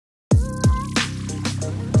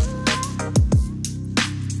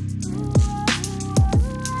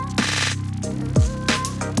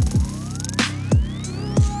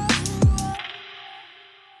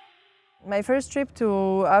My first trip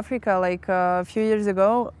to Africa, like a few years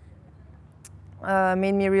ago,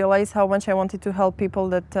 made me realize how much I wanted to help people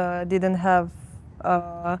that didn't have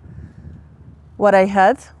what I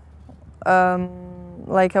had.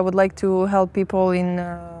 Like I would like to help people in,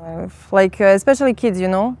 especially kids, you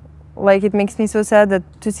know. Like it makes me so sad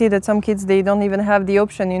to see that some kids, they don't even have the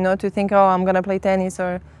option, you know, to think, oh, I'm gonna play tennis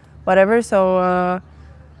or whatever. So,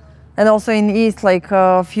 and also in East, like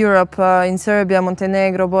of Europe, in Serbia,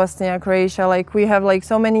 Montenegro, Bosnia, Croatia, like we have like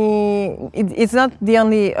so many, it's not the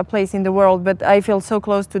only place in the world, but I feel so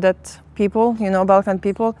close to that people, you know, Balkan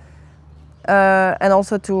people. And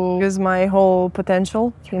also to use my whole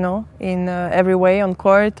potential, you know, in every way, on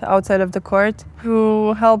court, outside of the court,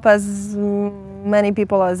 to help as many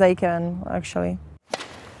people as I can, actually.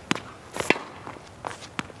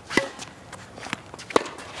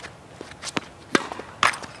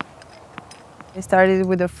 I started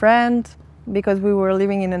with a friend because we were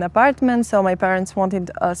living in an apartment, so my parents wanted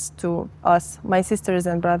my sisters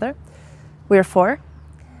and brother, we're four,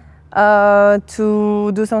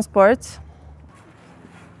 to do some sports.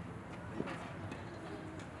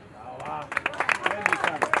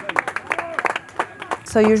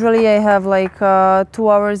 So usually I have like 2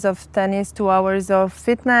 hours of tennis, 2 hours of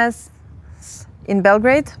fitness in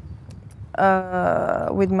Belgrade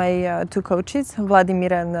with my two coaches,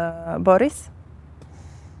 Vladimir and Boris.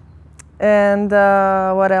 And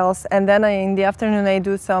what else? And then in the afternoon I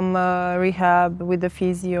do some rehab with the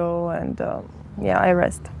physio and yeah, I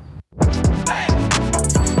rest.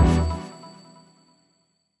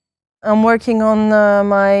 I'm working on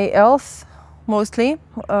my health mostly.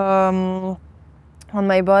 On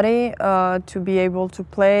my body to be able to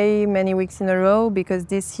play many weeks in a row, because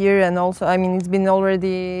this year and also, I mean, it's been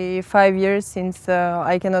already 5 years since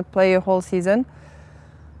I cannot play a whole season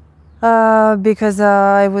because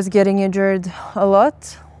I was getting injured a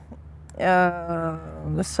lot.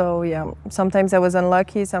 So yeah, sometimes I was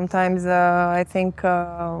unlucky, sometimes I think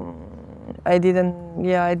I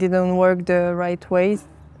didn't work the right ways.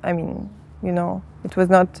 I mean, you know, it was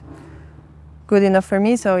not good enough for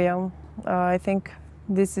me, so yeah, I think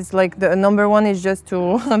this is like the number one is just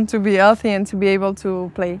to to be healthy and to be able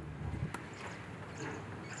to play.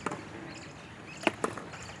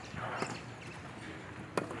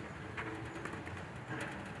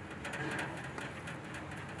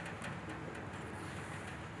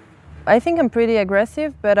 I think I'm pretty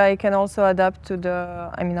aggressive, but I can also adapt to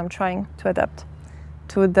the, I mean, I'm trying to adapt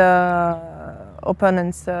to the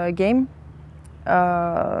opponent's game.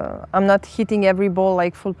 I'm not hitting every ball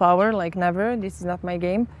like full power, like never. This is not my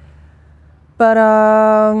game. But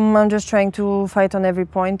I'm just trying to fight on every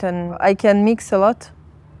point, and I can mix a lot.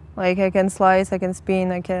 Like I can slice, I can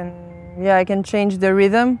spin, I can change the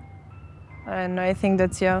rhythm. And I think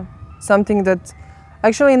that's, yeah, something that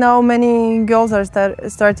actually now many girls are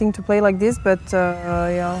starting to play like this, but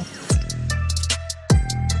yeah.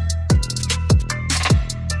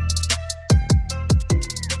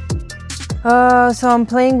 So I'm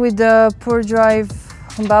playing with the Pure Drive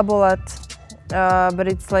Babolat, but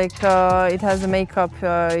it's like, it has a makeup.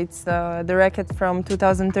 It's the racket from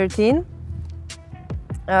 2013,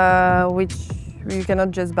 which you cannot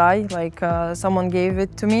just buy, like someone gave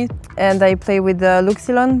it to me. And I play with the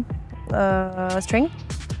Luxilon string.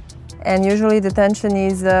 And usually the tension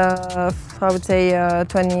is, I would say,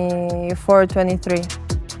 24, 23.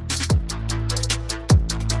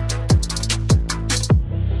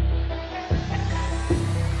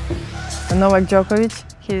 Novak Djokovic,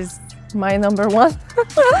 he's my number one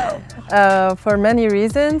for many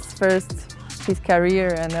reasons. First, his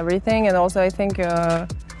career and everything, and also I think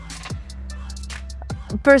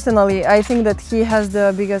personally, I think that he has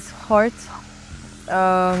the biggest heart.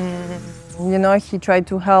 You know, he tried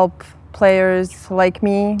to help players like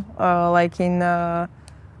me, like in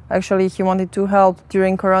actually he wanted to help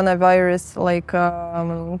during coronavirus, like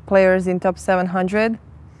players in top 700.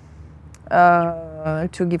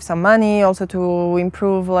 To give some money, also to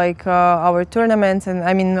improve like our tournaments, and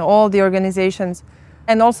I mean all the organizations.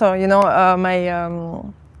 And also, you know,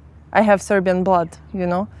 I have Serbian blood, you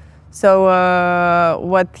know, so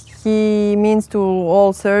what he means to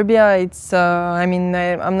all Serbia, it's I mean,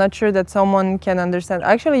 I'm not sure that someone can understand.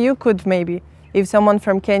 Actually, you could maybe, if someone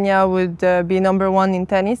from Kenya would be number one in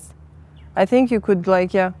tennis, I think you could,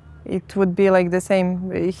 like, yeah, it would be like the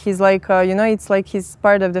same. He's like, you know, it's like he's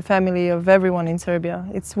part of the family of everyone in Serbia.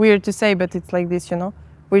 It's weird to say, but it's like this, you know.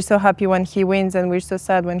 We're so happy when he wins and we're so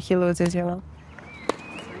sad when he loses, you know.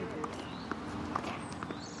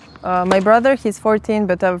 My brother, he's 14,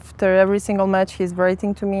 but after every single match he's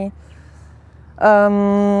writing to me,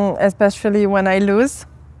 especially when I lose.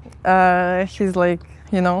 He's like,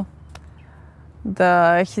 you know,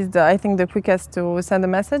 He's I think the quickest to send a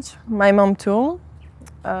message. My mom too.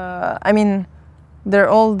 I mean, they're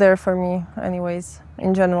all there for me anyways,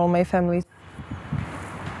 in general, my family.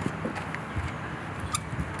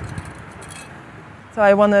 So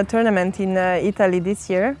I won a tournament in Italy this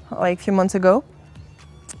year, like a few months ago.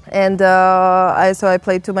 And so I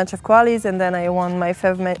played 2 matches of qualies, and then I won my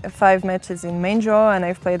 5 matches in main draw, and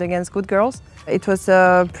I've played against good girls. It was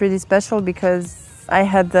pretty special because I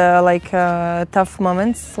had tough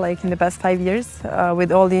moments like in the past 5 years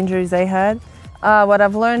with all the injuries I had. What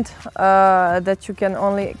I've learned that you can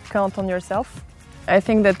only count on yourself. I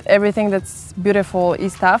think that everything that's beautiful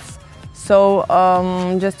is tough, so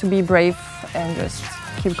just to be brave and just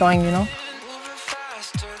keep going, you know.